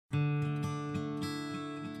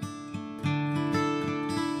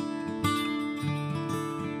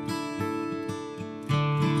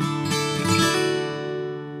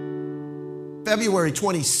February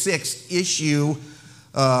 26th issue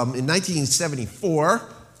in 1974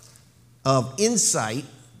 of Insight,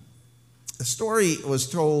 a story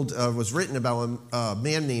was written about a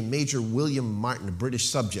man named Major William Martin, a British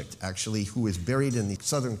subject, actually, who is buried in the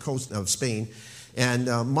southern coast of Spain. And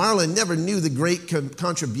Marlin never knew the great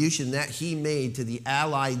contribution that he made to the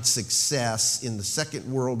Allied success in the Second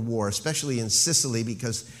World War, especially in Sicily,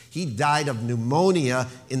 because he died of pneumonia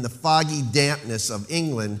in the foggy dampness of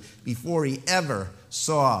England before he ever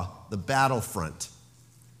saw the battlefront.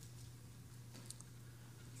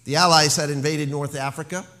 The Allies had invaded North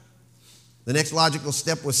Africa. The next logical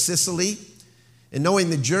step was Sicily. And knowing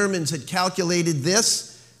the Germans had calculated this,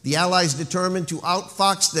 the Allies determined to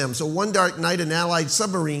outfox them. So one dark night, an Allied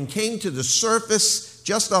submarine came to the surface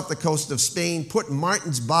just off the coast of Spain, put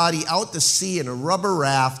Martin's body out to sea in a rubber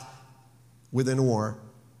raft with an oar.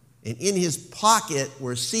 And in his pocket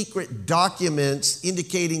were secret documents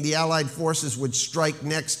indicating the Allied forces would strike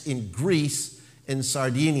next in Greece and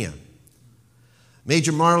Sardinia.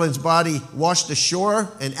 Major Marlin's body washed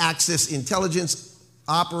ashore. An Axis intelligence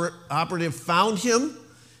operative found him.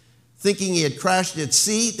 Thinking he had crashed at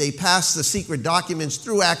sea, they passed the secret documents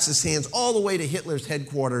through Axis hands all the way to Hitler's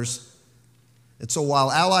headquarters. And so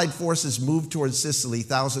while Allied forces moved towards Sicily,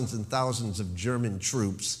 thousands and thousands of German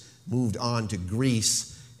troops moved on to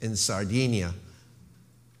Greece and Sardinia,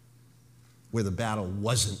 where the battle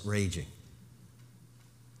wasn't raging.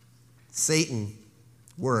 Satan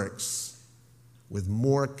works with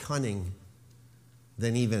more cunning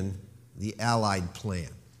than even the Allied plan,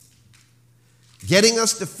 getting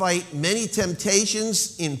us to fight many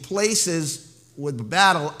temptations in places where the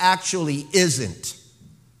battle actually isn't.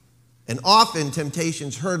 And often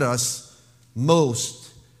temptations hurt us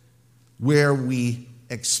most where we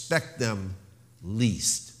expect them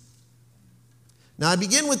least. Now, I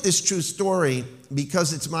begin with this true story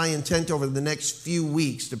because it's my intent over the next few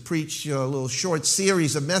weeks to preach a little short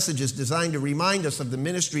series of messages designed to remind us of the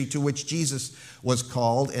ministry to which Jesus was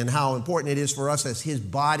called and how important it is for us as his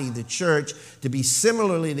body, the church, to be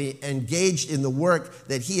similarly engaged in the work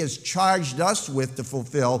that he has charged us with to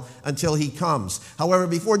fulfill until he comes. However,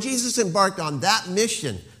 before Jesus embarked on that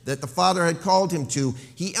mission that the Father had called him to,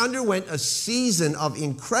 he underwent a season of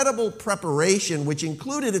incredible preparation, which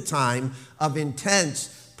included a time of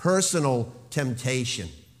intense personal temptation.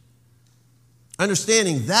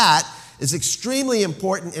 Understanding that is extremely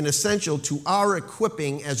important and essential to our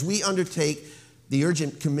equipping as we undertake the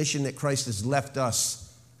urgent commission that Christ has left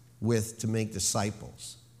us with to make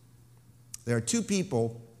disciples. There are two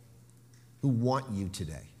people who want you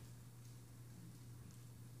today.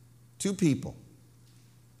 Two people.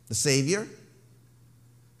 The Savior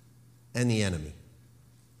and the enemy.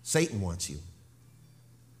 Satan wants you.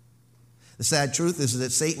 The sad truth is that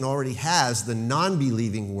Satan already has the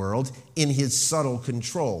non-believing world in his subtle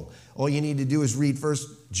control. All you need to do is read 1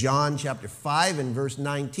 John chapter 5 and verse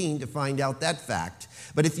 19 to find out that fact.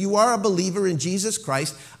 But if you are a believer in Jesus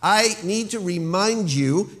Christ, I need to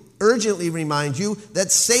urgently remind you,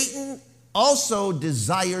 that Satan also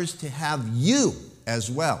desires to have you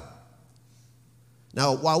as well.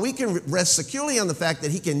 Now, while we can rest securely on the fact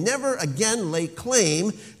that he can never again lay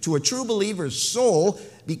claim to a true believer's soul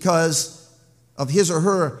because of his or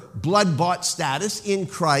her blood-bought status in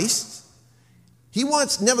Christ, he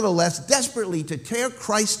wants nevertheless desperately to tear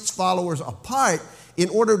Christ's followers apart in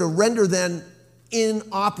order to render them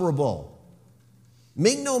inoperable.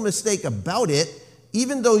 Make no mistake about it,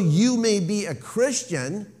 even though you may be a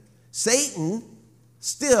Christian, Satan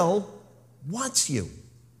still wants you.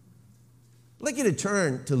 I'd like you to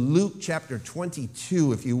turn to Luke chapter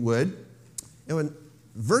 22, if you would. And in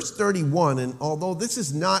verse 31, and although this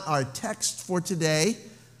is not our text for today,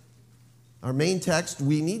 our main text,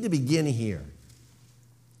 we need to begin here.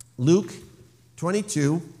 Luke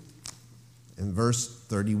 22 and verse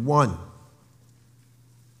 31.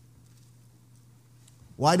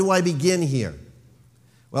 Why do I begin here?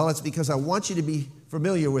 Well, it's because I want you to be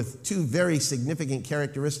familiar with two very significant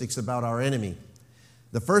characteristics about our enemy.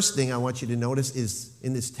 The first thing I want you to notice is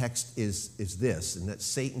in this text is this, and that's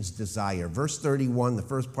Satan's desire. Verse 31, the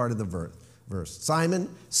first part of the verse.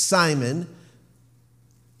 Simon, Simon,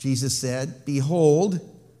 Jesus said, behold,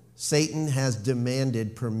 Satan has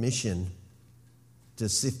demanded permission to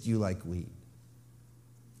sift you like wheat.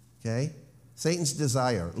 Okay? Satan's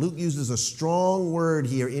desire. Luke uses a strong word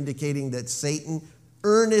here indicating that Satan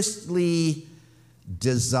earnestly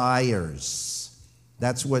desires.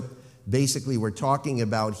 That's what basically we're talking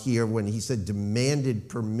about here when he said demanded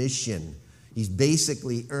permission. He's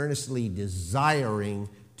basically earnestly desiring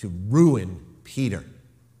to ruin Peter.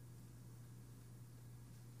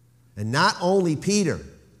 And not only Peter,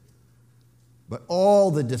 but all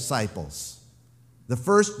the disciples. The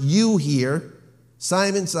first you here,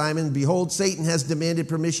 Simon, Simon, behold, Satan has demanded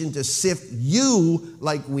permission to sift you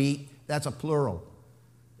like wheat. That's a plural.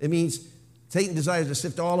 It means Satan desires to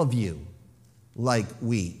sift all of you like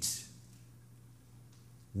wheat.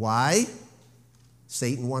 Why?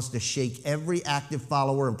 Satan wants to shake every active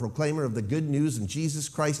follower and proclaimer of the good news in Jesus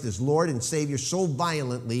Christ as Lord and Savior so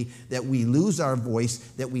violently that we lose our voice,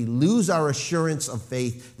 that we lose our assurance of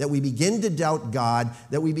faith, that we begin to doubt God,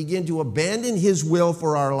 that we begin to abandon His will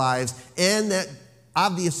for our lives, and that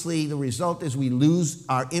obviously the result is we lose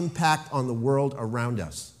our impact on the world around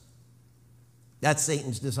us. That's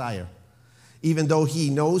Satan's desire. Even though he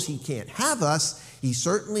knows he can't have us, he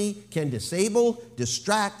certainly can disable,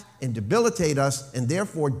 distract, and debilitate us, and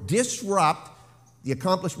therefore disrupt the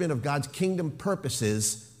accomplishment of God's kingdom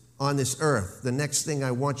purposes on this earth. The next thing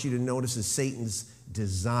I want you to notice is Satan's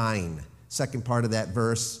design. Second part of that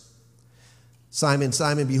verse. Simon,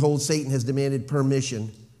 Simon, behold, Satan has demanded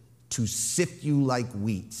permission to sift you like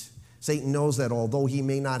wheat. Satan knows that although he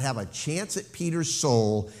may not have a chance at Peter's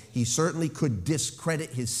soul, he certainly could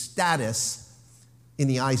discredit his status in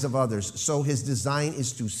the eyes of others. So his design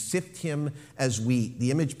is to sift him as wheat. The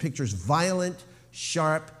image pictures violent,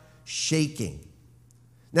 sharp shaking.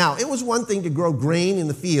 Now, it was one thing to grow grain in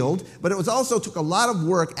the field, but it also took a lot of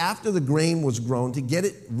work after the grain was grown to get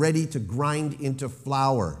it ready to grind into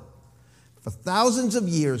flour. For thousands of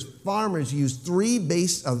years, farmers used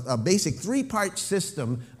a basic three-part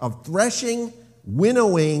system of threshing,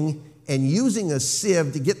 winnowing, and using a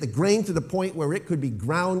sieve to get the grain to the point where it could be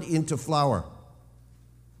ground into flour.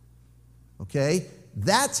 Okay?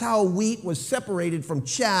 That's how wheat was separated from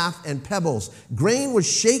chaff and pebbles. Grain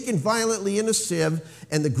was shaken violently in a sieve,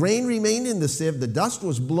 and the grain remained in the sieve. The dust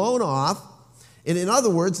was blown off. And in other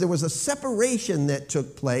words, there was a separation that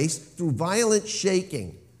took place through violent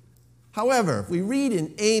shaking. However, if we read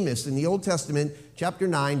in Amos in the Old Testament, chapter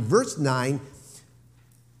 9, verse 9,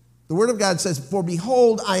 the Word of God says, "For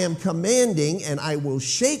behold, I am commanding, and I will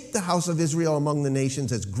shake the house of Israel among the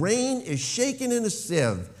nations as grain is shaken in a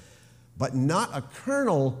sieve, but not a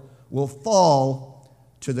kernel will fall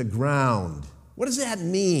to the ground." What does that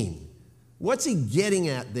mean? What's he getting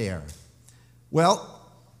at there? Well,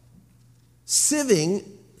 sieving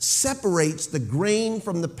separates the grain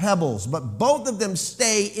from the pebbles, but both of them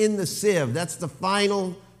stay in the sieve. That's the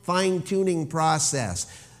final fine-tuning process.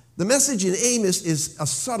 The message in Amos is a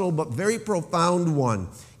subtle but very profound one.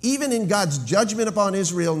 Even in God's judgment upon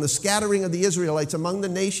Israel and the scattering of the Israelites among the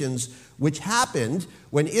nations, which happened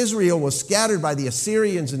when Israel was scattered by the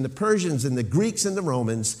Assyrians and the Persians and the Greeks and the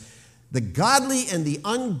Romans, the godly and the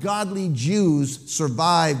ungodly Jews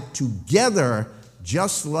survived together,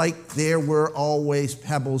 just like there were always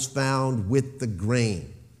pebbles found with the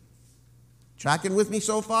grain. Tracking with me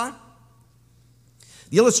so far?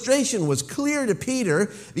 The illustration was clear to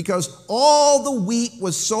Peter because all the wheat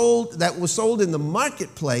that was sold in the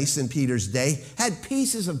marketplace in Peter's day had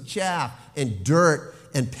pieces of chaff and dirt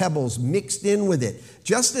and pebbles mixed in with it.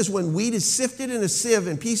 Just as when wheat is sifted in a sieve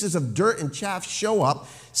and pieces of dirt and chaff show up,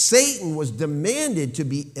 Satan had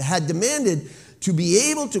demanded to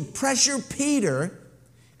be able to pressure Peter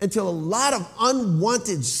until a lot of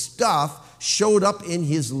unwanted stuff showed up in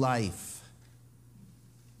his life.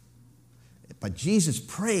 But Jesus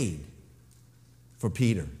prayed for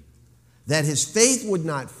Peter that his faith would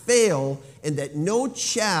not fail and that no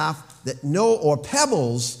chaff or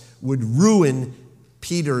pebbles would ruin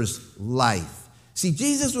Peter's life. See,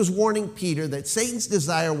 Jesus was warning Peter that Satan's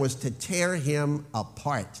desire was to tear him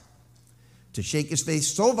apart, to shake his faith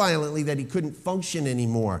so violently that he couldn't function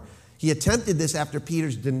anymore. He attempted this after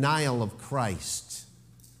Peter's denial of Christ.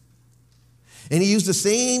 And he used the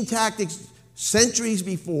same tactics centuries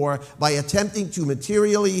before by attempting to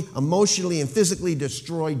materially, emotionally, and physically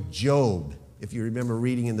destroy Job, if you remember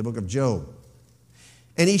reading in the book of Job.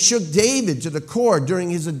 And he shook David to the core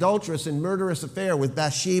during his adulterous and murderous affair with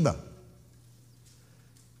Bathsheba.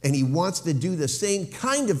 And he wants to do the same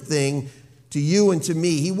kind of thing to you and to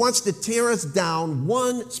me. He wants to tear us down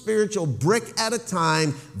one spiritual brick at a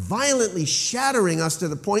time, violently shattering us to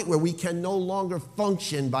the point where we can no longer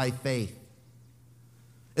function by faith.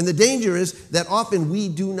 And the danger is that often we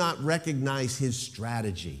do not recognize his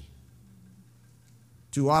strategy.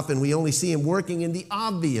 Too often we only see him working in the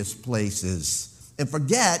obvious places and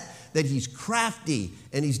forget that he's crafty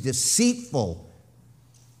and he's deceitful.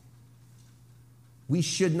 We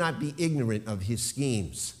should not be ignorant of his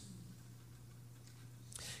schemes,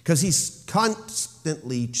 because he's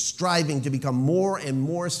constantly striving to become more and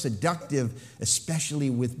more seductive, especially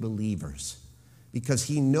with believers, because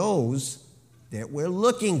he knows that we're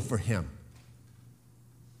looking for him.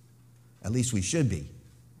 At least we should be.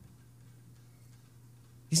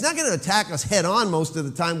 He's not going to attack us head on most of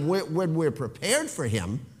the time when we're prepared for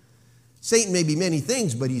him. Satan may be many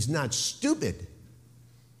things, but he's not stupid.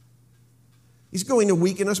 He's going to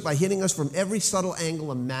weaken us by hitting us from every subtle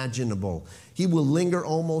angle imaginable. He will linger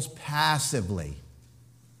almost passively.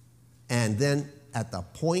 And then at the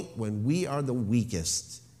point when we are the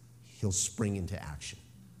weakest, he'll spring into action.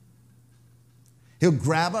 He'll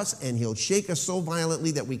grab us and he'll shake us so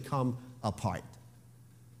violently that we come apart.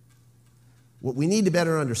 What we need to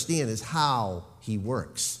better understand is how he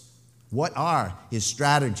works. What are his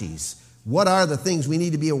strategies? What are the things we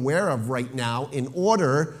need to be aware of right now in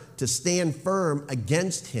order to stand firm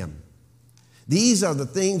against him? These are the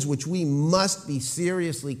things which we must be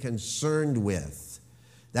seriously concerned with.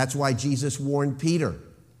 That's why Jesus warned Peter.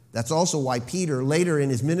 That's also why Peter, later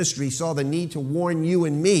in his ministry, saw the need to warn you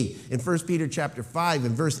and me. In 1 Peter chapter 5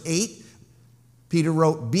 and verse 8, Peter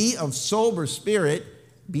wrote, "Be of sober spirit,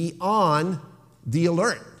 be on the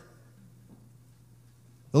alert."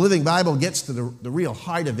 The Living Bible gets to the real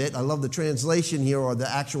heart of it. I love the translation here, or the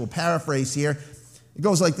actual paraphrase here. It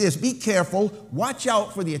goes like this: "Be careful, watch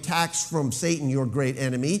out for the attacks from Satan, your great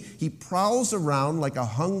enemy. He prowls around like a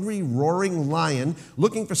hungry, roaring lion,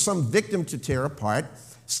 looking for some victim to tear apart.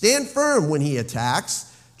 Stand firm when he attacks.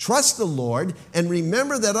 Trust the Lord, and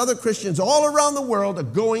remember that other Christians all around the world are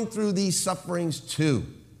going through these sufferings too."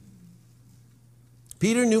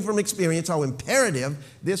 Peter knew from experience how imperative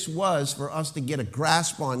this was for us to get a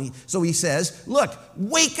grasp on. So he says, look,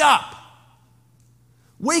 wake up.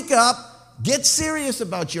 Wake up, get serious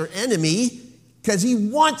about your enemy, because he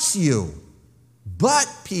wants you. But,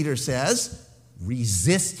 Peter says,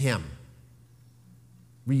 resist him.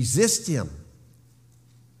 Resist him.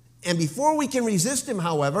 And before we can resist him,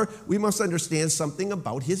 however, we must understand something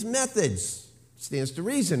about his methods. Stands to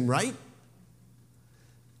reason, right?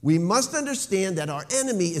 We must understand that our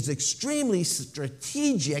enemy is extremely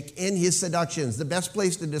strategic in his seductions. The best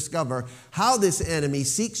place to discover how this enemy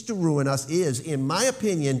seeks to ruin us is, in my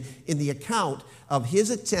opinion, in the account of his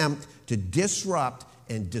attempt to disrupt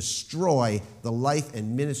and destroy the life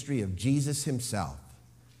and ministry of Jesus himself.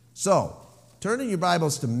 So, turn in your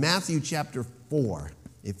Bibles to Matthew chapter 4,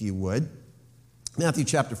 if you would. Matthew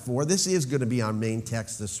chapter 4. This is going to be our main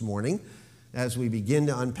text this morning as we begin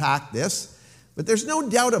to unpack this. But there's no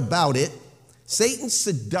doubt about it, Satan's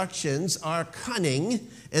seductions are cunning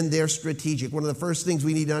and they're strategic. One of the first things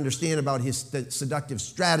we need to understand about his seductive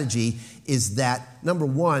strategy is that, number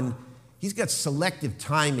one, he's got selective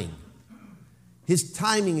timing. His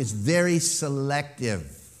timing is very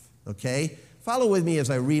selective, okay? Follow with me as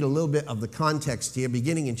I read a little bit of the context here,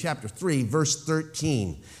 beginning in chapter 3, verse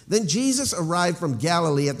 13. "Then Jesus arrived from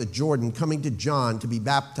Galilee at the Jordan, coming to John to be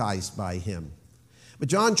baptized by him. But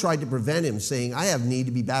John tried to prevent him, saying, 'I have need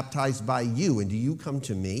to be baptized by you, and do you come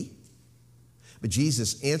to me?' But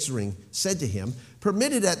Jesus answering said to him,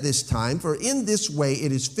 'Permit it at this time, for in this way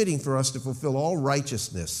it is fitting for us to fulfill all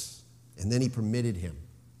righteousness.' And then he permitted him.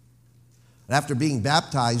 After being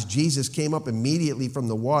baptized, Jesus came up immediately from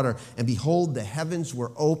the water, and behold, the heavens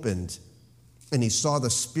were opened, and he saw the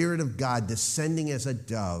Spirit of God descending as a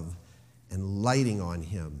dove and lighting on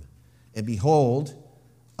him. And behold,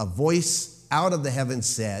 a voice out of the heavens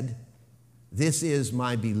said, 'This is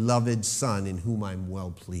my beloved Son, in whom I'm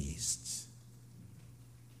well pleased.'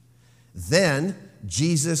 Then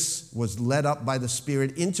Jesus was led up by the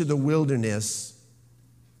Spirit into the wilderness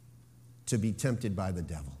to be tempted by the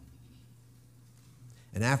devil.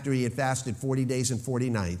 And after he had fasted 40 days and 40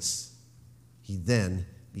 nights, he then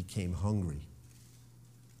became hungry."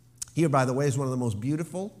 Here, by the way, is one of the most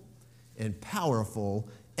beautiful and powerful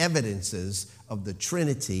evidences of the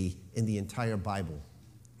Trinity in the entire Bible.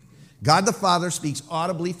 God the Father speaks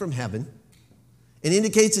audibly from heaven and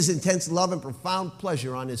indicates his intense love and profound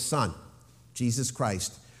pleasure on his Son, Jesus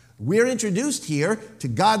Christ. We're introduced here to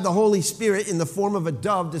God the Holy Spirit in the form of a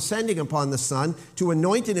dove descending upon the Son to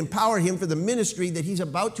anoint and empower him for the ministry that he's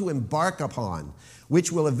about to embark upon,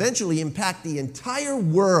 which will eventually impact the entire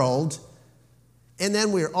world. And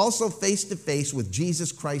then we're also face to face with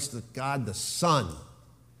Jesus Christ, God the Son,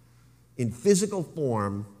 in physical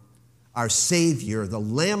form, our Savior, the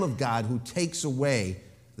Lamb of God who takes away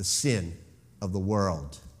the sin of the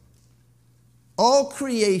world. All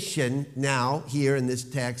creation now, here in this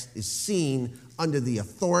text, is seen under the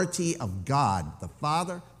authority of God, the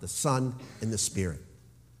Father, the Son, and the Spirit.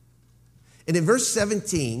 And in verse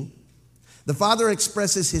 17, the Father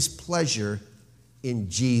expresses his pleasure in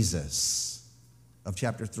Jesus of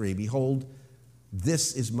chapter 3. "Behold,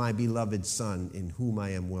 this is my beloved Son, in whom I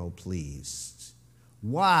am well pleased."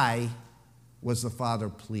 Why was the Father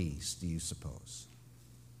pleased, do you suppose?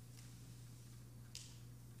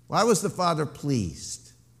 Why was the Father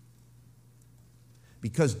pleased?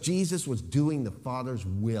 Because Jesus was doing the Father's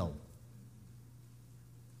will.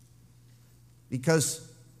 Because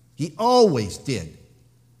he always did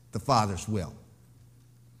the Father's will.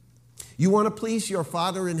 You want to please your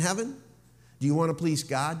Father in heaven? Do you want to please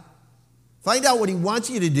God? Find out what he wants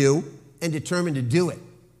you to do and determine to do it.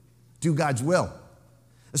 Do God's will.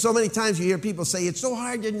 And so many times you hear people say, it's so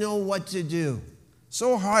hard to know what to do.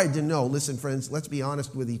 So hard to know. Listen, friends, let's be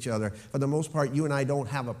honest with each other. For the most part, you and I don't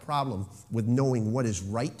have a problem with knowing what is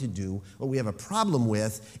right to do. What we have a problem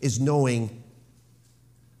with is doing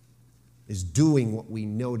what we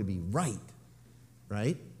know to be right.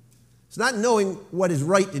 Right? It's not knowing what is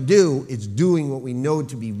right to do, it's doing what we know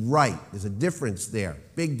to be right. There's a difference there,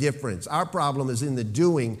 big difference. Our problem is in the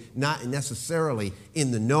doing, not necessarily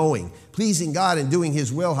in the knowing. Pleasing God and doing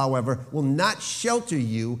his will, however, will not shelter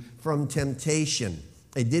you from temptation.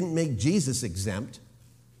 It didn't make Jesus exempt.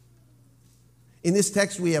 In this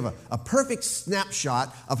text, we have a perfect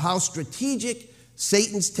snapshot of how strategic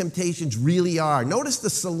Satan's temptations really are. Notice the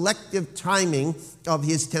selective timing of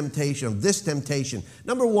his temptation, of this temptation.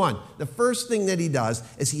 Number one, the first thing that he does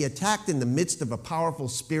is he attacked in the midst of a powerful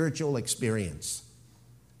spiritual experience.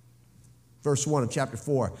 Verse 1 of chapter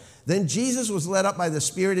 4. Then Jesus was led up by the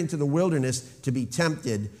Spirit into the wilderness to be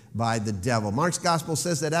tempted by the devil. Mark's gospel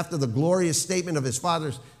says that after the glorious statement of his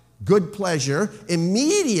Father's good pleasure,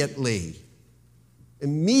 immediately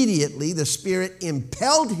the Spirit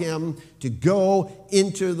impelled him to go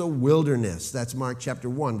into the wilderness. That's Mark chapter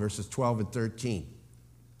 1, verses 12 and 13.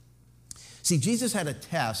 See, Jesus had a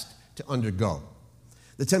test to undergo.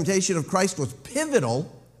 The temptation of Christ was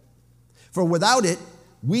pivotal, for without it,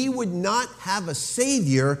 we would not have a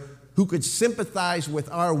Savior who could sympathize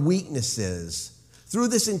with our weaknesses. Through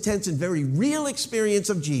this intense and very real experience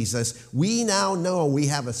of Jesus, we now know we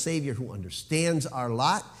have a Savior who understands our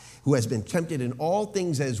lot, who has been tempted in all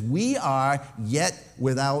things as we are, yet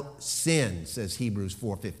without sin, says Hebrews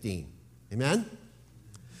 4:15. Amen?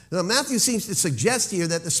 Now, Matthew seems to suggest here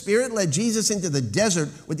that the Spirit led Jesus into the desert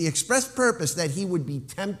with the express purpose that he would be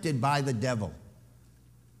tempted by the devil.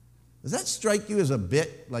 Does that strike you as a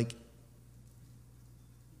bit like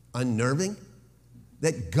unnerving?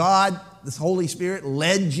 That God, the Holy Spirit,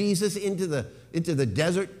 led Jesus into the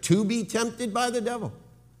desert to be tempted by the devil?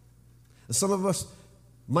 Some of us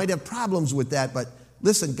might have problems with that, but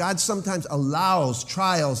listen, God sometimes allows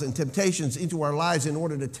trials and temptations into our lives in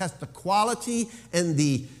order to test the quality and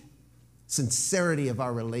the sincerity of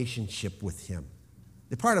our relationship with him.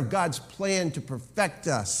 They're part of God's plan to perfect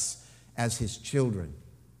us as his children.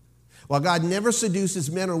 While God never seduces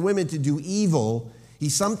men or women to do evil, he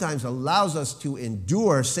sometimes allows us to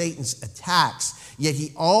endure Satan's attacks, yet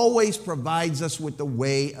he always provides us with the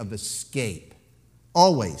way of escape.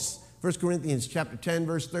 Always. 1 Corinthians chapter 10,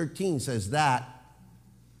 verse 13 says that.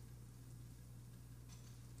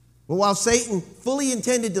 But while Satan fully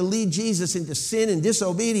intended to lead Jesus into sin and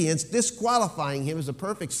disobedience, disqualifying him as a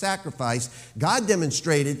perfect sacrifice, God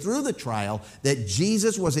demonstrated through the trial that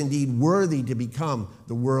Jesus was indeed worthy to become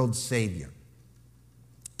the world's Savior.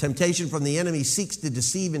 Temptation from the enemy seeks to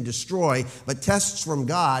deceive and destroy, but tests from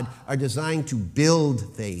God are designed to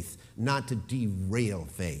build faith, not to derail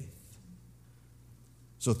faith.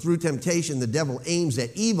 So through temptation, the devil aims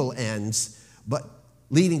at evil ends, but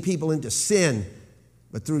leading people into sin.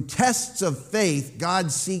 But through tests of faith,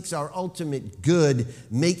 God seeks our ultimate good,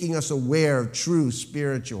 making us aware of true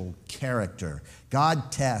spiritual character.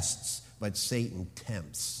 God tests, but Satan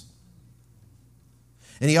tempts.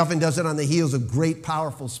 And he often does it on the heels of great,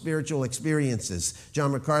 powerful spiritual experiences.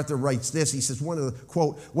 John MacArthur writes this. He says, one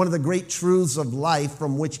of the great truths of life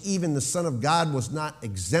from which even the Son of God was not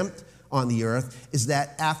exempt on the earth is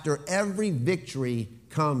that after every victory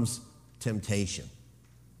comes temptation.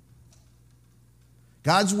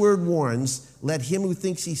 God's word warns, let him who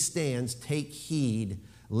thinks he stands take heed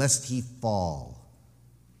lest he fall.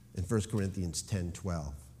 In 1 Corinthians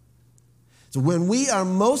 10:12. So when we are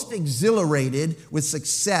most exhilarated with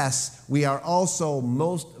success, we are also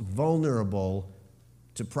most vulnerable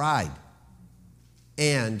to pride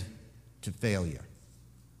and to failure.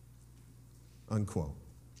 Unquote.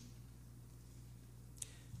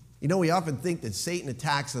 You know, we often think that Satan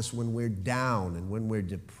attacks us when we're down and when we're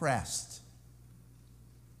depressed.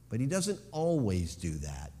 But he doesn't always do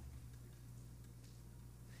that.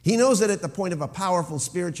 He knows that at the point of a powerful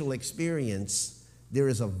spiritual experience, there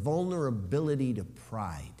is a vulnerability to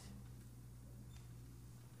pride.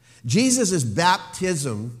 Jesus'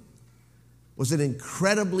 baptism was an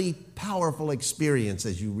incredibly powerful experience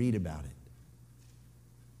as you read about it.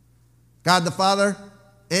 God the Father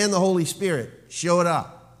and the Holy Spirit showed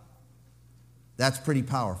up. That's pretty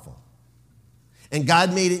powerful. And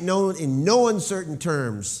God made it known in no uncertain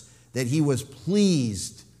terms that he was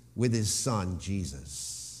pleased with his son,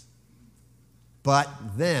 Jesus. But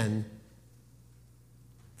then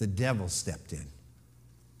the devil stepped in.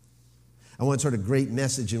 I once heard a great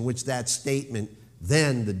message in which that statement,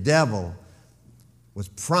 then the devil, was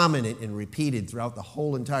prominent and repeated throughout the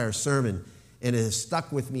whole entire sermon, and it has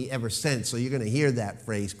stuck with me ever since. So you're going to hear that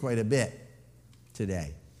phrase quite a bit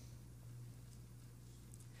today.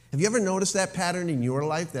 Have you ever noticed that pattern in your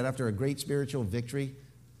life, that after a great spiritual victory,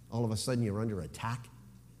 all of a sudden you're under attack?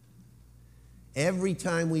 Every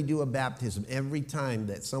time we do a baptism, every time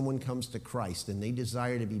that someone comes to Christ and they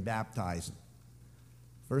desire to be baptized,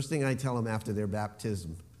 first thing I tell them after their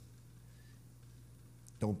baptism,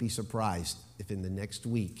 don't be surprised if in the next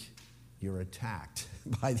week you're attacked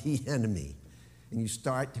by the enemy and you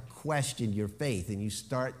start to question your faith and you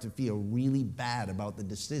start to feel really bad about the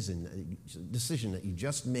decision that you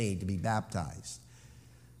just made to be baptized.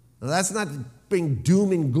 Now, that's not to bring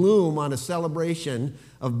doom and gloom on a celebration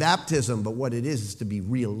of baptism, but what it is to be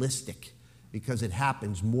realistic, because it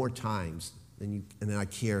happens more times than I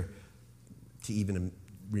care to even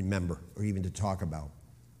remember or even to talk about.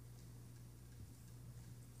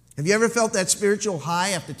 Have you ever felt that spiritual high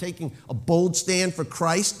after taking a bold stand for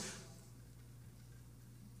Christ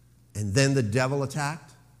and then the devil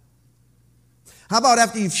attacked? How about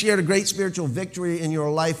after you've shared a great spiritual victory in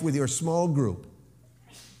your life with your small group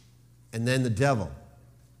and then the devil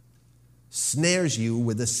snares you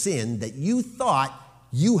with a sin that you thought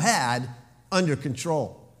you had under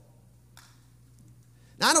control?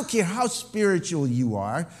 Now, I don't care how spiritual you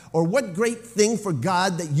are or what great thing for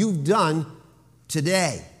God that you've done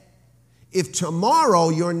today. If tomorrow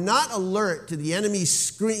you're not alert to the enemy's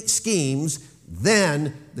schemes,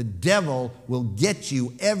 then the devil will get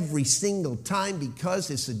you every single time because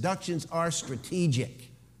his seductions are strategic.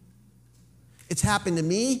 It's happened to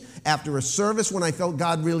me after a service when I felt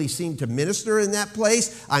God really seemed to minister in that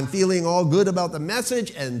place. I'm feeling all good about the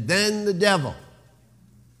message, and then the devil.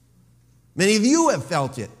 Many of you have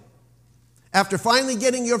felt it. After finally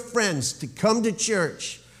getting your friends to come to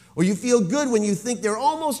church, or you feel good when you think they're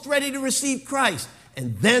almost ready to receive Christ,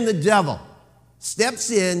 and then the devil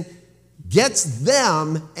steps in, gets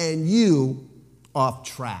them and you off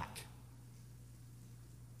track.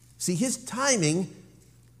 See, his timing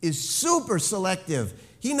is super selective.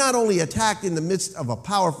 He not only attacked in the midst of a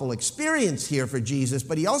powerful experience here for Jesus,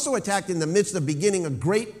 but he also attacked in the midst of beginning a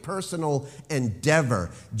great personal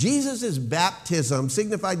endeavor. Jesus' baptism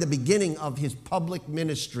signified the beginning of his public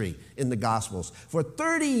ministry in the Gospels. For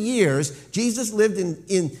 30 years, Jesus lived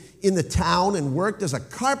in the town and worked as a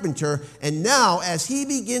carpenter, and now, as he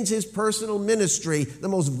begins his personal ministry, the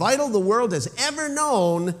most vital the world has ever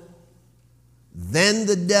known, then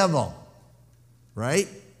the devil, right?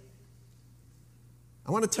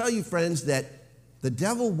 I want to tell you, friends, that the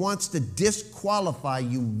devil wants to disqualify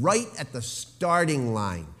you right at the starting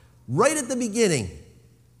line, right at the beginning.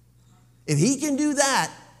 If he can do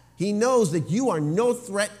that, he knows that you are no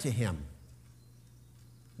threat to him.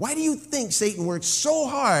 Why do you think Satan works so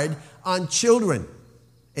hard on children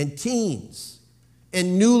and teens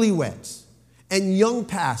and newlyweds and young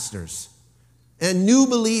pastors and new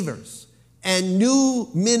believers and new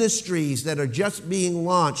ministries that are just being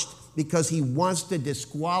launched? Because he wants to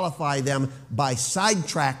disqualify them by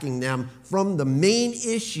sidetracking them from the main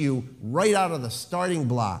issue right out of the starting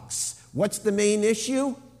blocks. What's the main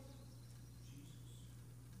issue?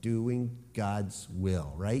 Doing God's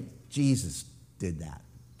will, right? Jesus did that.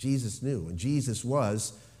 Jesus knew, and Jesus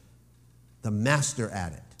was the master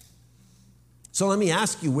at it. So let me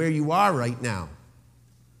ask you where you are right now.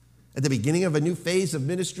 At the beginning of a new phase of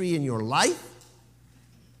ministry in your life?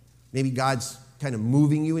 Maybe God's kind of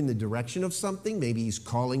moving you in the direction of something. Maybe he's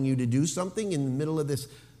calling you to do something in the middle of this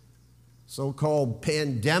so-called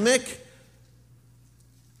pandemic.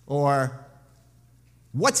 Or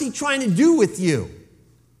what's he trying to do with you?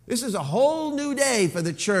 This is a whole new day for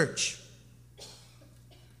the church.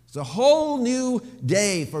 It's a whole new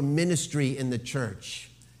day for ministry in the church.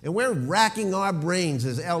 And we're racking our brains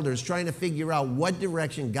as elders trying to figure out what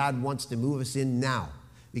direction God wants to move us in now,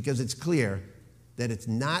 because it's clear that it's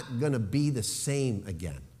not going to be the same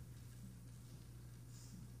again.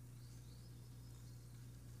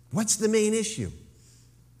 What's the main issue?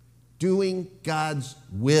 Doing God's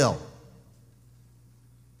will.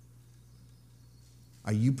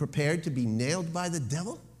 Are you prepared to be nailed by the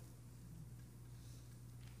devil?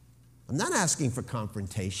 I'm not asking for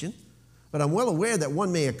confrontation, but I'm well aware that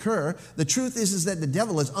one may occur. The truth is that the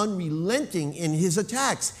devil is unrelenting in his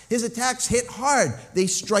attacks. His attacks hit hard. They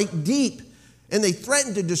strike deep. And they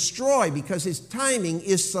threatened to destroy because his timing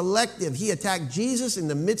is selective. He attacked Jesus in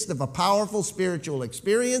the midst of a powerful spiritual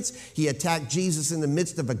experience. He attacked Jesus in the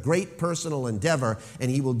midst of a great personal endeavor. And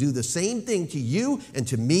he will do the same thing to you and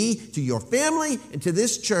to me, to your family, and to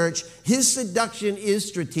this church. His seduction is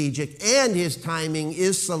strategic and his timing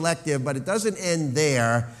is selective, but it doesn't end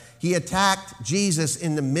there. He attacked Jesus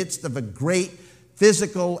in the midst of a great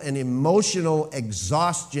physical and emotional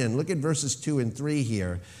exhaustion. Look at verses 2 and 3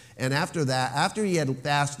 here. And after that, after he had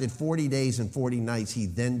fasted 40 days and 40 nights, he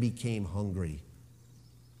then became hungry.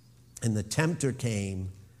 And the tempter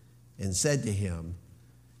came and said to him,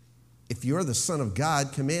 "If you're the Son of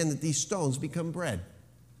God, command that these stones become bread."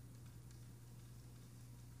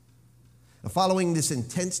 Now, following this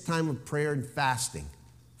intense time of prayer and fasting,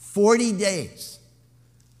 40 days,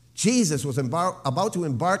 Jesus was about to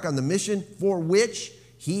embark on the mission for which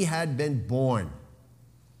he had been born.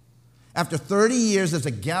 After 30 years as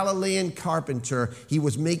a Galilean carpenter, he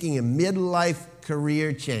was making a midlife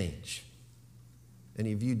career change.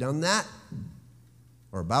 Any of you done that?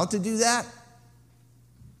 Or about to do that?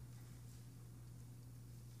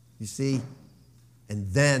 You see?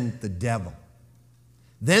 And then the devil.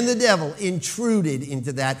 Then the devil intruded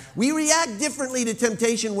into that. We react differently to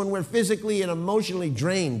temptation when we're physically and emotionally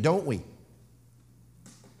drained, don't we?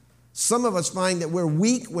 Some of us find that we're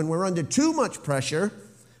weak when we're under too much pressure.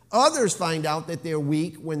 Others find out that they're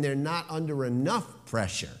weak when they're not under enough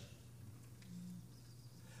pressure.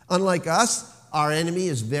 Unlike us, our enemy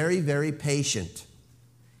is very, very patient.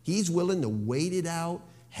 He's willing to wait it out,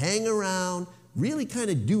 hang around, really kind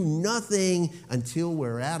of do nothing until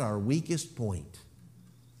we're at our weakest point.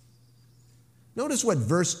 Notice what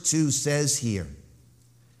verse 2 says here.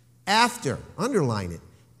 After, underline it,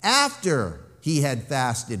 after he had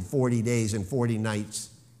fasted 40 days and 40 nights,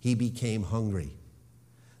 he became hungry.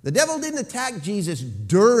 The devil didn't attack Jesus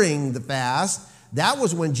during the fast. That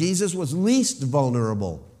was when Jesus was least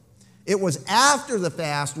vulnerable. It was after the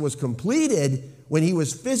fast was completed when he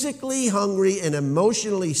was physically hungry and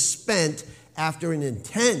emotionally spent after an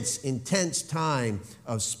intense time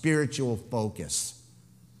of spiritual focus.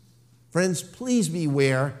 Friends, please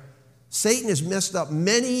beware. Satan has messed up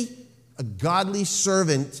many a godly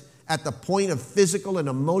servant at the point of physical and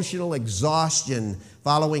emotional exhaustion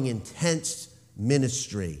following intense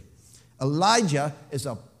ministry. Elijah is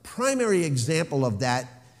a primary example of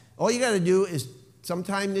that. All you got to do is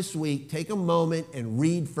sometime this week, take a moment and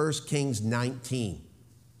read 1 Kings 19.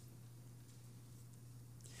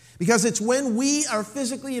 Because it's when we are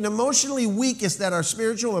physically and emotionally weakest that our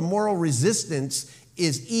spiritual and moral resistance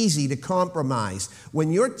is easy to compromise.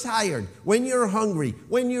 When you're tired, when you're hungry,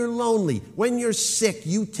 when you're lonely, when you're sick,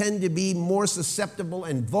 you tend to be more susceptible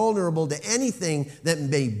and vulnerable to anything that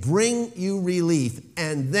may bring you relief,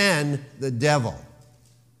 and then the devil.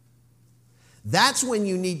 That's when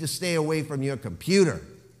you need to stay away from your computer.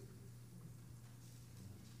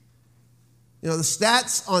 You know, the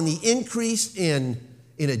stats on the increase in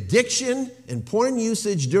addiction and porn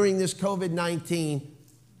usage during this COVID-19,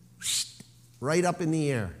 right up in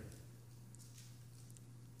the air.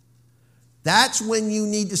 That's when you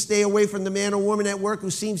need to stay away from the man or woman at work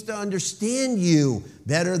who seems to understand you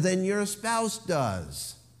better than your spouse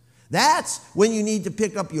does. That's when you need to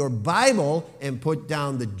pick up your Bible and put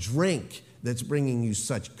down the drink that's bringing you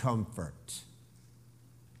such comfort.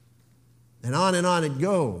 And on it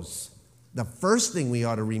goes. The first thing we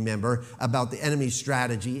ought to remember about the enemy's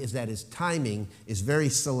strategy is that his timing is very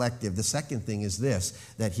selective. The second thing is this,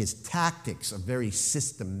 that his tactics are very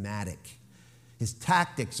systematic. His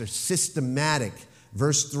tactics are systematic.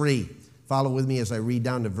 Verse 3, follow with me as I read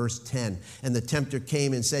down to verse 10. And the tempter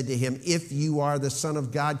came and said to him, "If you are the Son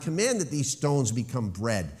of God, command that these stones become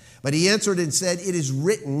bread." But he answered and said, "It is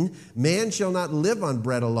written, man shall not live on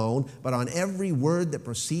bread alone, but on every word that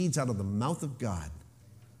proceeds out of the mouth of God."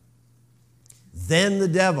 Then the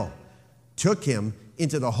devil took him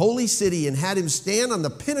into the holy city and had him stand on the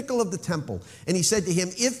pinnacle of the temple. And he said to him,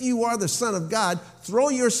 "If you are the Son of God, throw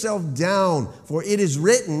yourself down, for it is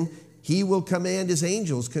written, he will command his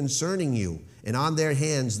angels concerning you, and on their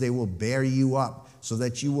hands they will bear you up, so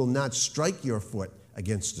that you will not strike your foot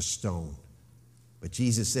against a stone." But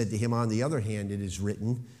Jesus said to him, "On the other hand, it is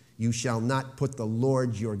written, you shall not put the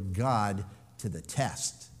Lord your God to the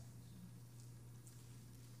test."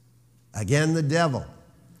 Again, the devil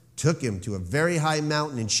took him to a very high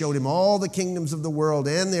mountain and showed him all the kingdoms of the world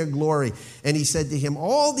and their glory. And he said to him,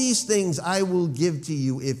 "All these things I will give to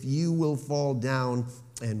you if you will fall down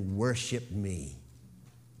and worship me."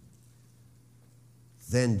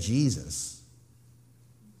 Then Jesus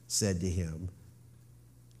said to him,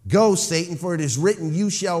 "Go, Satan, for it is written, you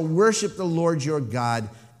shall worship the Lord your God,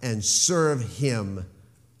 and serve him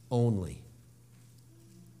only.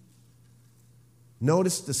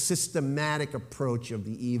 Notice the systematic approach of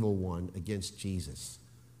the evil one against Jesus.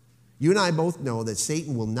 You and I both know that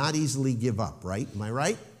Satan will not easily give up, right? Am I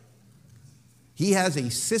right? He has a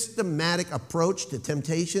systematic approach to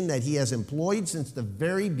temptation that he has employed since the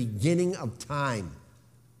very beginning of time.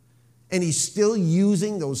 And he's still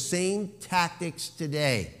using those same tactics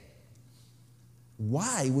today.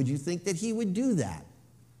 Why would you think that he would do that?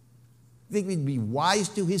 I think we'd be wise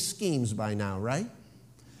to his schemes by now, right?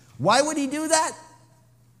 Why would he do that?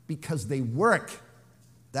 Because they work.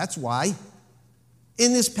 That's why.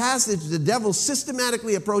 In this passage, the devil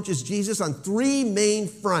systematically approaches Jesus on three main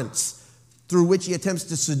fronts through which he attempts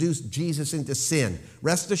to seduce Jesus into sin.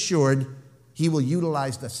 Rest assured, he will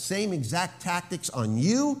utilize the same exact tactics on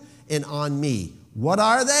you and on me. What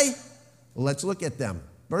are they? Well, let's look at them.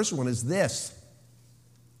 First one is this.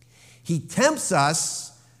 He tempts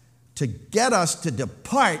us to get us to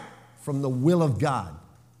depart from the will of God.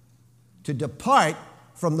 To depart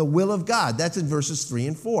from the will of God. That's in verses 3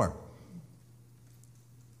 and 4.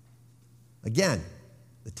 Again,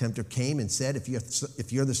 the tempter came and said,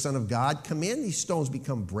 if you're the Son of God, command these stones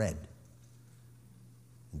become bread.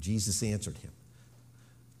 And Jesus answered him.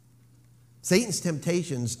 Satan's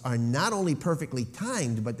temptations are not only perfectly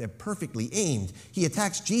timed, but they're perfectly aimed. He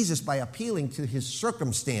attacks Jesus by appealing to his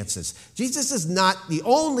circumstances. Jesus is not the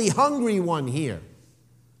only hungry one here.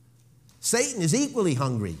 Satan is equally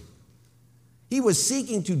hungry. He was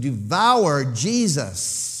seeking to devour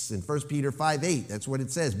Jesus. In 1 Peter 5:8, that's what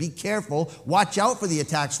it says. Be careful, watch out for the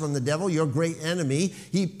attacks from the devil, your great enemy.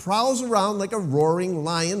 He prowls around like a roaring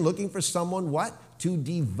lion looking for someone, what? To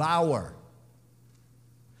devour.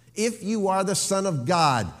 If you are the Son of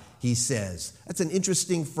God, he says. That's an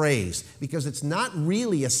interesting phrase because it's not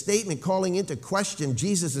really a statement calling into question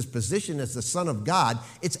Jesus' position as the Son of God.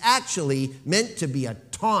 It's actually meant to be a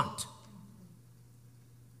taunt.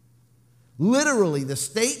 Literally, the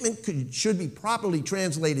statement should be properly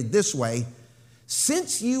translated this way.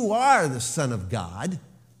 Since you are the Son of God,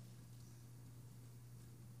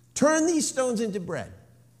 turn these stones into bread.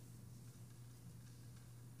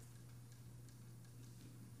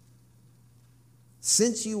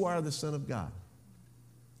 Since you are the Son of God.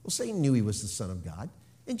 Well, Satan knew he was the Son of God,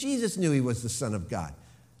 and Jesus knew he was the Son of God.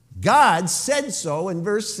 God said so in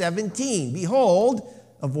verse 17. Behold,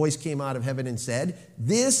 a voice came out of heaven and said,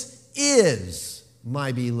 this is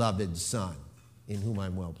my beloved Son, in whom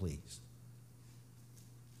I'm well pleased.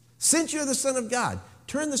 Since you're the Son of God,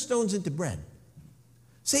 turn the stones into bread.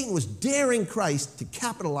 Satan was daring Christ to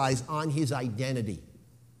capitalize on his identity.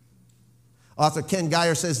 Author Ken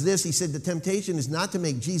Geyer says this. He said, the temptation is not to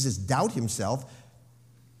make Jesus doubt himself.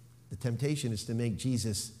 The temptation is to make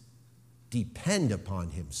Jesus depend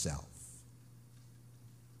upon himself.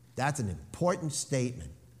 That's an important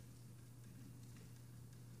statement.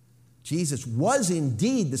 Jesus was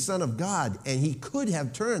indeed the Son of God, and he could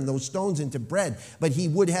have turned those stones into bread, but he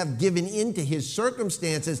would have given in to his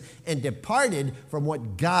circumstances and departed from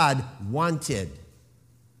what God wanted.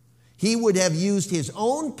 He would have used his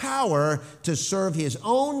own power to serve his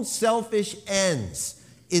own selfish ends.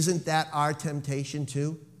 Isn't that our temptation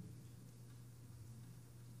too?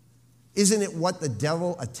 Isn't it what the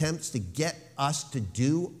devil attempts to get us to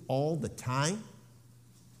do all the time?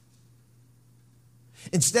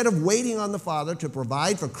 Instead of waiting on the Father to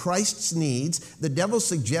provide for Christ's needs, the devil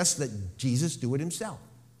suggests that Jesus do it himself.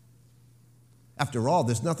 After all,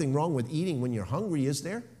 there's nothing wrong with eating when you're hungry, is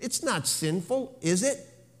there? It's not sinful, is it?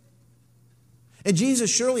 And Jesus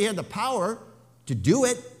surely had the power to do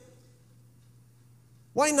it.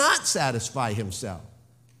 Why not satisfy himself?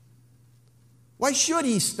 Why should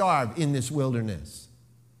he starve in this wilderness?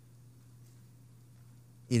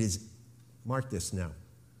 It is, mark this now,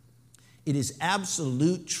 it is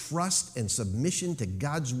absolute trust and submission to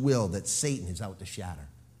God's will that Satan is out to shatter.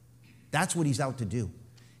 That's what he's out to do.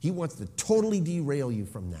 He wants to totally derail you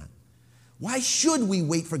from that. Why should we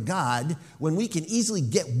wait for God when we can easily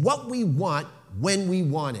get what we want when we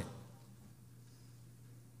want it?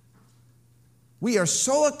 We are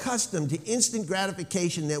so accustomed to instant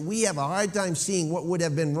gratification that we have a hard time seeing what would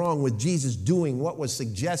have been wrong with Jesus doing what was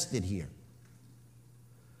suggested here.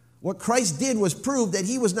 What Christ did was prove that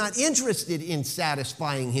he was not interested in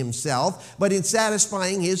satisfying himself, but in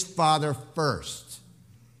satisfying his Father first.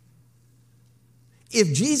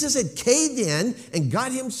 If Jesus had caved in and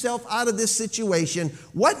got himself out of this situation,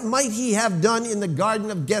 what might he have done in the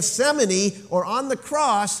Garden of Gethsemane or on the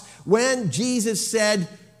cross when Jesus said,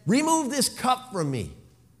 remove this cup from me?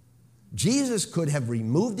 Jesus could have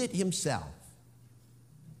removed it himself.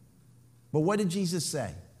 But what did Jesus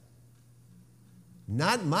say?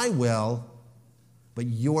 Not my will, but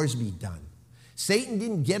yours be done. Satan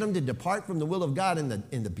didn't get him to depart from the will of God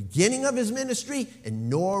in the beginning of his ministry, and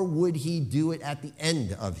nor would he do it at the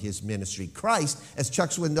end of his ministry. Christ, as Chuck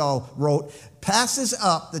Swindoll wrote, passes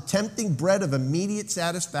up the tempting bread of immediate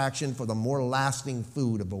satisfaction for the more lasting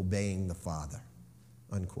food of obeying the Father.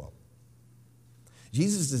 Unquote.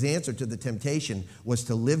 Jesus' answer to the temptation was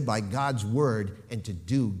to live by God's word and to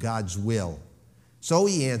do God's will. So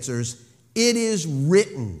he answers, "It is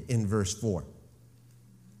written," in verse 4.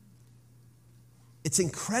 It's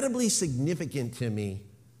incredibly significant to me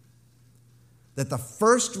that the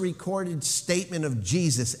first recorded statement of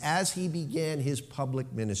Jesus as he began his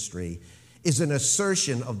public ministry is an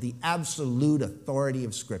assertion of the absolute authority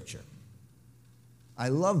of Scripture. I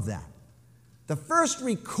love that. The first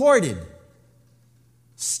recorded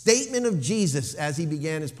statement of Jesus as he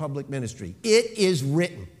began his public ministry, "It is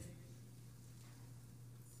written."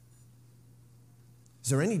 Is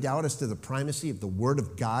there any doubt as to the primacy of the Word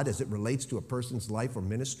of God as it relates to a person's life or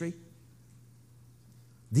ministry?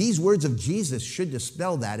 These words of Jesus should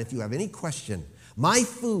dispel that if you have any question. My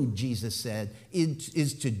food, Jesus said,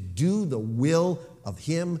 is to do the will of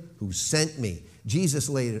him who sent me. Jesus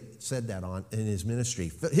later said that in his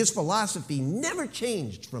ministry. His philosophy never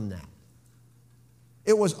changed from that.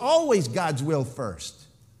 It was always God's will first,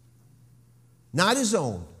 not his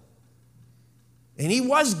own. And he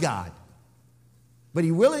was God. But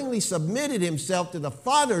he willingly submitted himself to the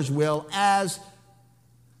Father's will as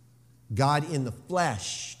God in the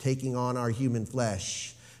flesh, taking on our human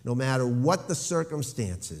flesh. No matter what the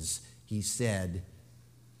circumstances, he said,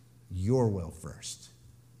 "Your will first."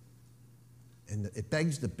 And it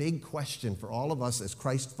begs the big question for all of us as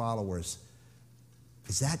Christ followers.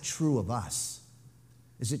 Is that true of us?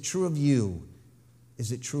 Is it true of you?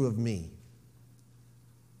 Is it true of me?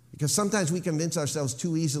 Because sometimes we convince ourselves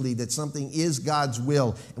too easily that something is God's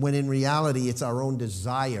will, when in reality it's our own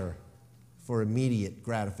desire for immediate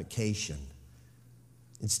gratification.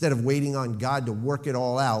 Instead of waiting on God to work it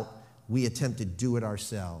all out, we attempt to do it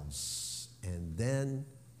ourselves. And then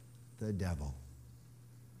the devil.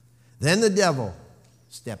 Then the devil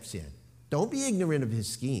steps in. Don't be ignorant of his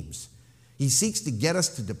schemes. He seeks to get us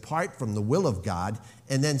to depart from the will of God,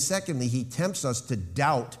 and then secondly, he tempts us to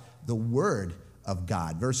doubt the word of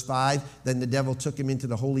God. Verse 5, then the devil took him into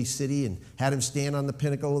the holy city and had him stand on the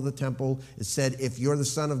pinnacle of the temple. It said, "If you're the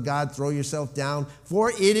Son of God, throw yourself down, for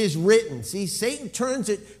it is written." See, Satan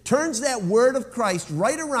turns that word of Christ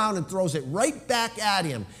right around and throws it right back at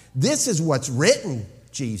him. This is what's written,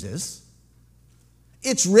 Jesus.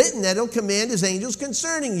 It's written that he'll command his angels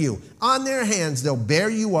concerning you. On their hands they'll bear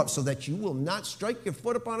you up so that you will not strike your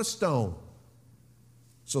foot upon a stone.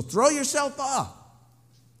 So throw yourself off.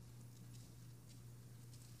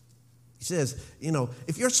 He says,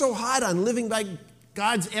 if you're so hot on living by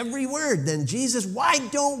God's every word, then Jesus, why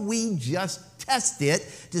don't we just test it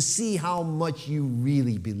to see how much you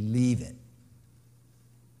really believe it?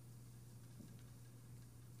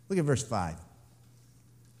 Look at verse 5.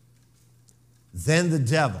 Then the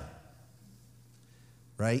devil,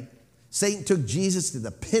 right? Satan took Jesus to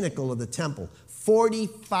the pinnacle of the temple,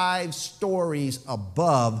 45 stories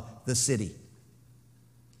above the city.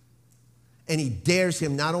 And he dares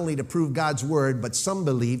him not only to prove God's word, but some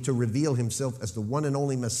believe to reveal himself as the one and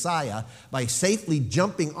only Messiah by safely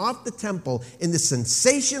jumping off the temple in the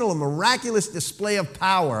sensational and miraculous display of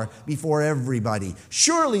power before everybody.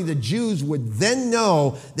 Surely the Jews would then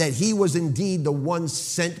know that he was indeed the one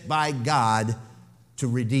sent by God to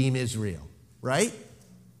redeem Israel, right?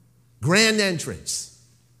 Grand entrance,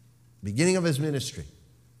 beginning of his ministry.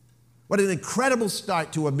 What an incredible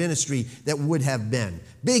start to a ministry that would have been.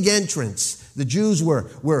 Big entrance. The Jews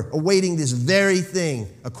were awaiting this very thing,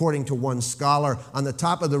 according to one scholar. On the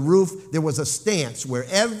top of the roof, there was a stance where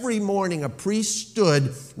every morning a priest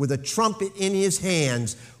stood with a trumpet in his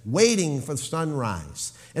hands, waiting for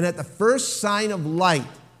sunrise. And at the first sign of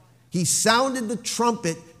light, he sounded the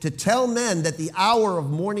trumpet to tell men that the hour of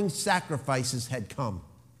morning sacrifices had come.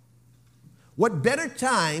 What better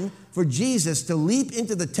time for Jesus to leap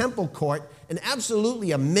into the temple court and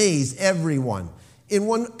absolutely amaze everyone? In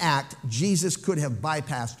one act, Jesus could have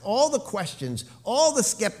bypassed all the questions, all the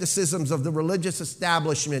skepticisms of the religious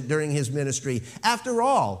establishment during his ministry. After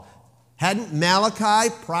all, hadn't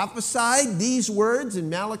Malachi prophesied these words in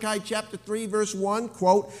Malachi chapter 3, verse 1?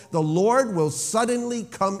 Quote, "The Lord will suddenly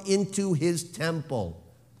come into his temple,"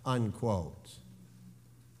 unquote.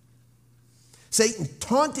 Satan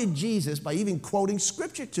taunted Jesus by even quoting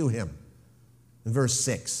scripture to him in verse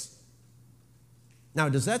 6. Now,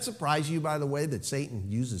 does that surprise you, by the way, that Satan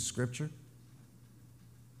uses scripture?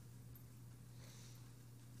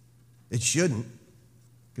 It shouldn't.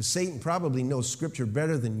 Because Satan probably knows Scripture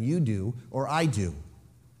better than you do or I do.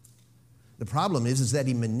 The problem is that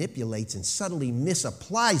he manipulates and subtly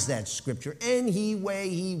misapplies that Scripture any way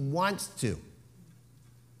he wants to.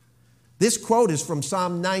 This quote is from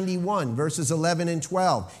Psalm 91, verses 11 and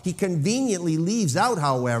 12. He conveniently leaves out,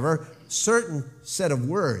 however, certain set of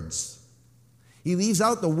words. He leaves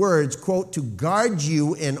out the words, quote, to guard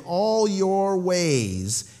you in all your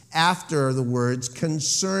ways, after the words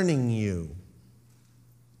concerning you.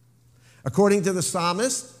 According to the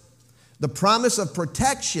psalmist, the promise of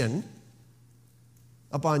protection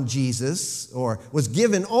upon Jesus was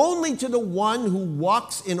given only to the one who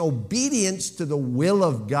walks in obedience to the will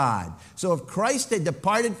of God. So if Christ had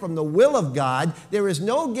departed from the will of God, there is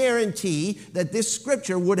no guarantee that this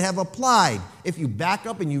scripture would have applied. If you back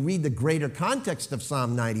up and you read the greater context of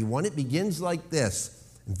Psalm 91, it begins like this.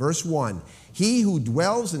 In verse 1, he who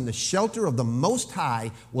dwells in the shelter of the Most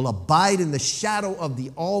High will abide in the shadow of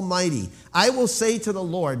the Almighty. I will say to the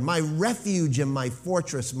Lord, my refuge and my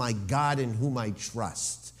fortress, my God in whom I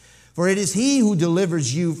trust. For it is he who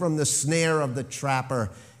delivers you from the snare of the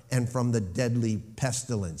trapper and from the deadly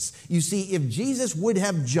pestilence. You see, if Jesus would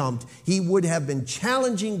have jumped, he would have been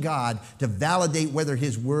challenging God to validate whether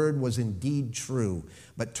his word was indeed true.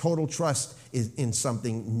 But total trust in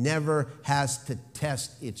something never has to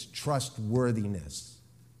test its trustworthiness.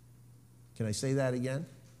 Can I say that again?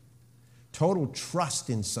 Total trust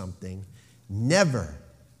in something never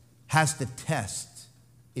has to test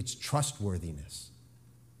its trustworthiness.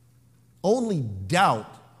 Only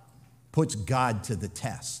doubt puts God to the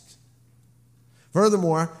test.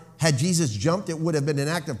 Furthermore, had Jesus jumped, it would have been an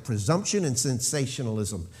act of presumption and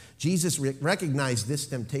sensationalism. Jesus recognized this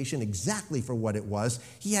temptation exactly for what it was.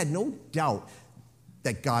 He had no doubt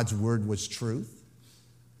that God's word was truth.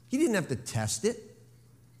 He didn't have to test it.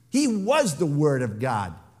 He was the word of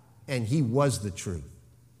God, and he was the truth.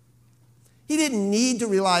 He didn't need to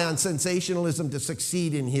rely on sensationalism to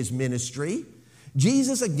succeed in his ministry.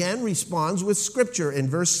 Jesus again responds with Scripture. In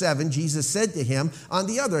verse 7, Jesus said to him, on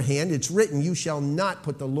the other hand, it's written, you shall not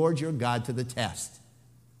put the Lord your God to the test.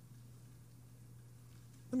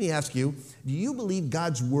 Let me ask you, do you believe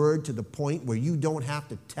God's word to the point where you don't have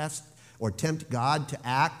to test or tempt God to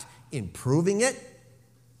act in proving it?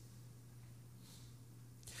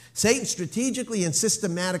 Satan strategically and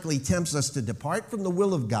systematically tempts us to depart from the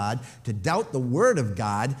will of God, to doubt the word of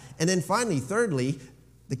God, and then finally, thirdly,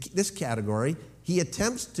 this category, he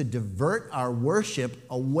attempts to divert our worship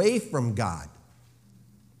away from God.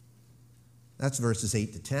 That's verses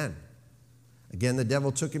 8 to 10. Again, the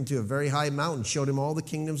devil took him to a very high mountain, showed him all the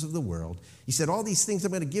kingdoms of the world. He said, all these things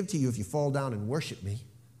I'm going to give to you if you fall down and worship me.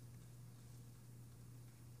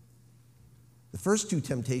 The first two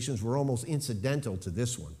temptations were almost incidental to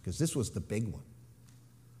this one, because this was the big one.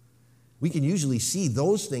 We can usually see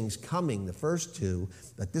those things coming, the first two,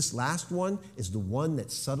 but this last one is the one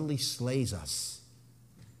that subtly slays us,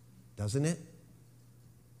 doesn't it?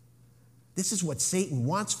 This is what Satan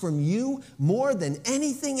wants from you more than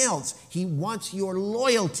anything else. He wants your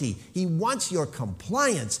loyalty. He wants your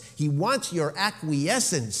compliance. He wants your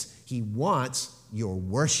acquiescence. He wants your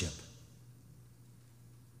worship.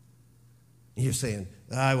 You're saying,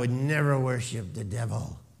 I would never worship the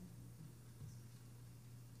devil.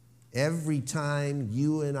 Every time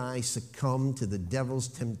you and I succumb to the devil's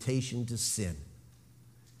temptation to sin,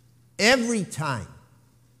 every time,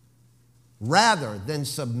 rather than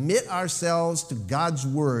submit ourselves to God's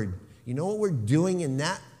word, you know what we're doing in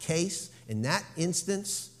that case, in that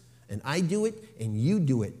instance? And I do it, and you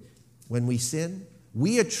do it. When we sin,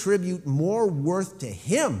 we attribute more worth to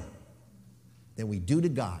him than we do to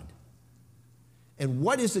God. And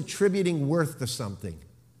what is attributing worth to something?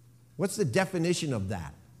 What's the definition of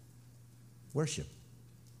that? Worship.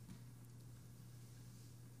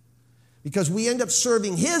 Because we end up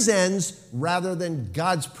serving his ends rather than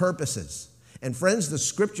God's purposes. And friends, the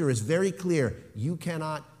scripture is very clear. You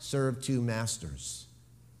cannot serve two masters.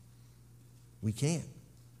 We can't.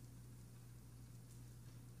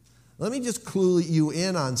 Let me just clue you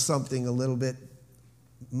in on something a little bit.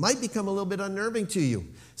 Might become a little bit unnerving to you.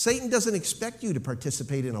 Satan doesn't expect you to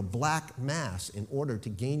participate in a black mass in order to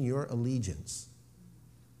gain your allegiance.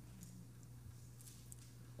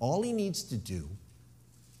 All he needs to do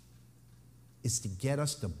is to get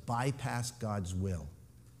us to bypass God's will.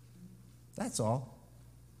 That's all.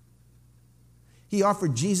 He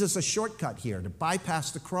offered Jesus a shortcut here to bypass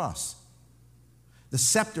the cross, the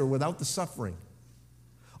scepter without the suffering.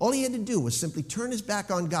 All he had to do was simply turn his back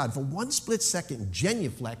on God for one split second,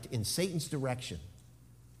 genuflect in Satan's direction.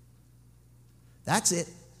 That's it.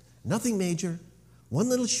 Nothing major. One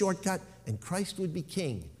little shortcut, and Christ would be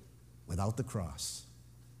king without the cross.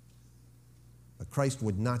 But Christ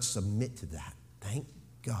would not submit to that. Thank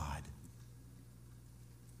God.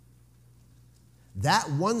 That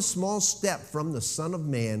one small step from the Son of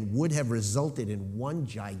Man would have resulted in one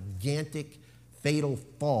gigantic, fatal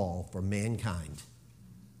fall for mankind.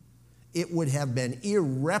 It would have been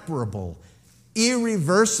irreparable,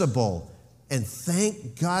 irreversible, and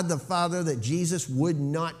thank God the Father that Jesus would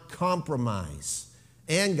not compromise,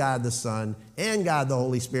 and God the Son, and God the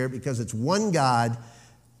Holy Spirit, because it's one God.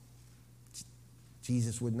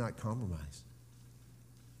 Jesus would not compromise.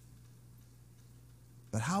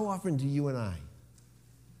 But how often do you and I?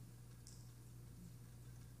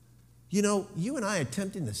 You know, you and I are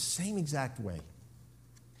tempted in the same exact way.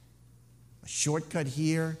 A shortcut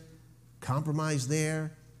here, compromise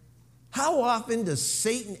there. How often does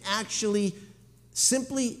Satan actually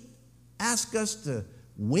simply ask us to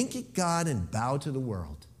wink at God and bow to the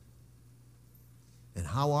world? And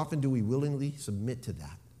how often do we willingly submit to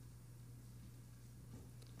that?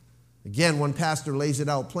 Again, one pastor lays it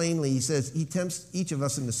out plainly. He says, he tempts each of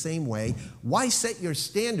us in the same way. Why set your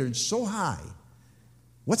standards so high?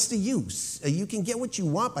 What's the use? You can get what you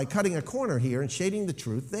want by cutting a corner here and shading the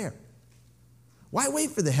truth there. Why wait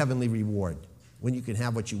for the heavenly reward when you can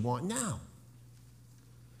have what you want now?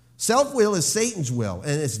 Self-will is Satan's will,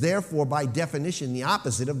 and is therefore, by definition, the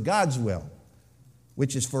opposite of God's will,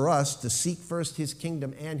 which is for us to seek first his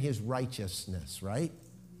kingdom and his righteousness, right?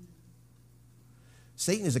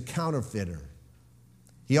 Satan is a counterfeiter.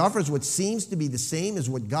 He offers what seems to be the same as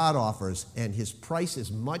what God offers, and his price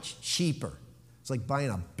is much cheaper. It's like buying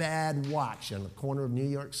a bad watch on the corner of New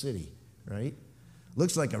York City, right?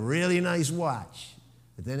 Looks like a really nice watch,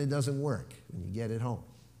 but then it doesn't work when you get it home.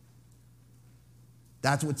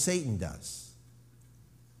 That's what Satan does.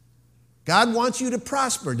 God wants you to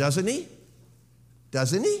prosper, doesn't he?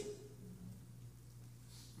 Doesn't he?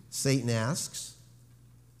 Satan asks,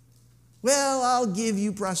 well, I'll give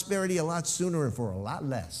you prosperity a lot sooner and for a lot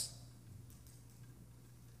less.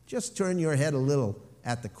 Just turn your head a little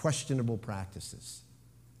at the questionable practices.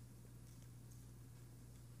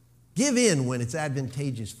 Give in when it's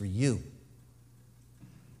advantageous for you.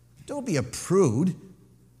 Don't be a prude.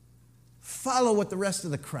 Follow what the rest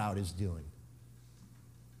of the crowd is doing.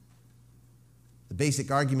 The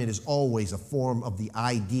basic argument is always a form of the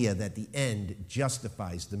idea that the end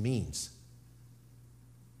justifies the means.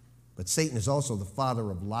 But Satan is also the father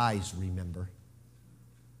of lies, remember.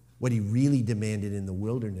 What he really demanded in the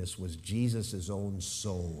wilderness was Jesus' own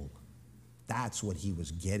soul. That's what he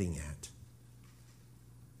was getting at.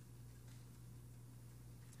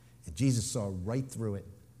 And Jesus saw right through it.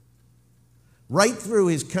 Right through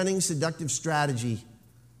his cunning, seductive strategy.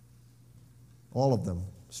 All of them,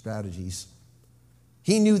 strategies.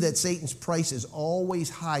 He knew that Satan's price is always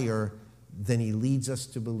higher than he leads us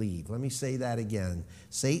to believe. Let me say that again.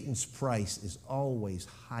 Satan's price is always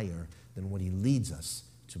higher than what he leads us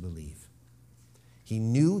to believe. He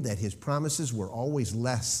knew that his promises were always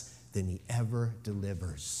less than he ever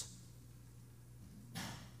delivers.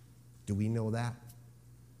 Do we know that?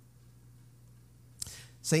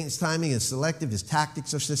 Satan's timing is selective. His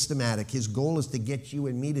tactics are systematic. His goal is to get you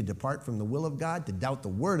and me to depart from the will of God, to doubt the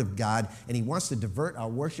word of God, and he wants to divert our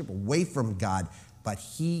worship away from God. But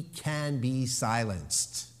he can be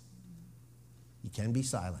silenced. He can be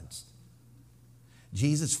silenced.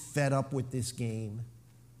 Jesus, fed up with this game,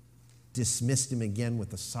 dismissed him again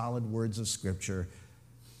with the solid words of Scripture.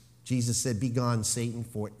 Jesus said, "Begone, Satan,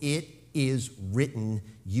 for it is written,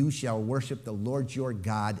 you shall worship the Lord your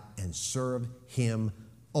God and serve him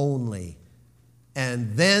only."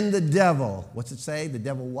 And then the devil, what's it say? The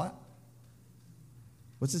devil what?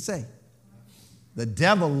 What's it say? The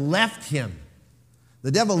devil left him.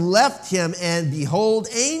 The devil left him, and behold,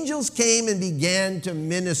 angels came and began to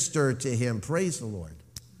minister to him. Praise the Lord.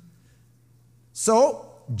 So,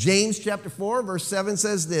 James chapter 4, verse 7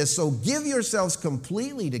 says this, "So give yourselves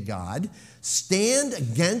completely to God, stand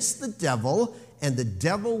against the devil, and the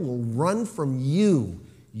devil will run from you."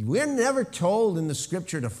 We're never told in the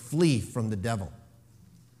Scripture to flee from the devil.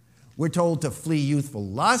 We're told to flee youthful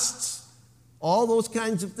lusts, all those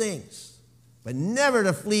kinds of things, but never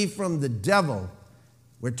to flee from the devil.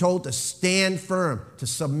 We're told to stand firm, to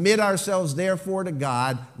submit ourselves therefore to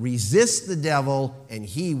God, resist the devil, and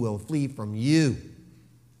he will flee from you.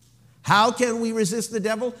 How can we resist the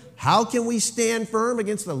devil? How can we stand firm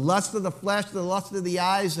against the lust of the flesh, the lust of the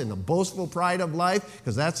eyes, and the boastful pride of life?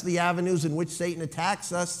 Because that's the avenues in which Satan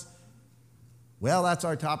attacks us. Well, that's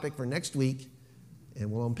our topic for next week,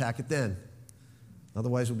 and we'll unpack it then.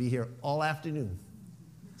 Otherwise, we'll be here all afternoon.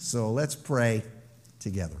 So let's pray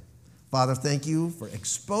together. Father, thank you for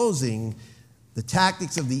exposing the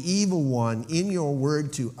tactics of the evil one in your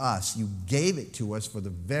word to us. You gave it to us for the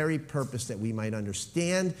very purpose that we might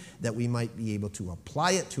understand, that we might be able to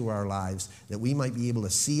apply it to our lives, that we might be able to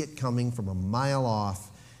see it coming from a mile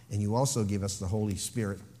off. And you also give us the Holy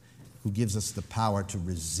Spirit, who gives us the power to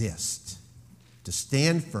resist, to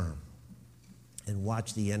stand firm, and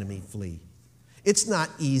watch the enemy flee. It's not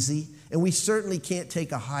easy, and we certainly can't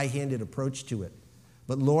take a high-handed approach to it.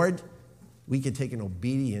 But Lord, we can take an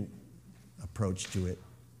obedient approach to it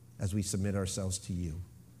as we submit ourselves to you.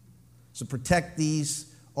 So protect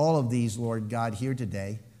all of these, Lord God, here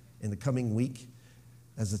today, in the coming week.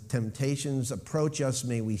 As the temptations approach us,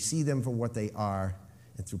 may we see them for what they are,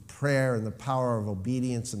 and through prayer and the power of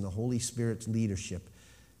obedience and the Holy Spirit's leadership,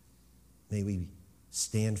 may we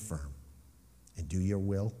stand firm and do your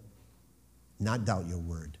will, not doubt your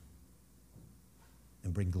word,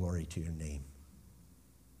 and bring glory to your name.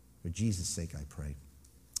 For Jesus' sake I pray.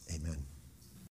 Amen.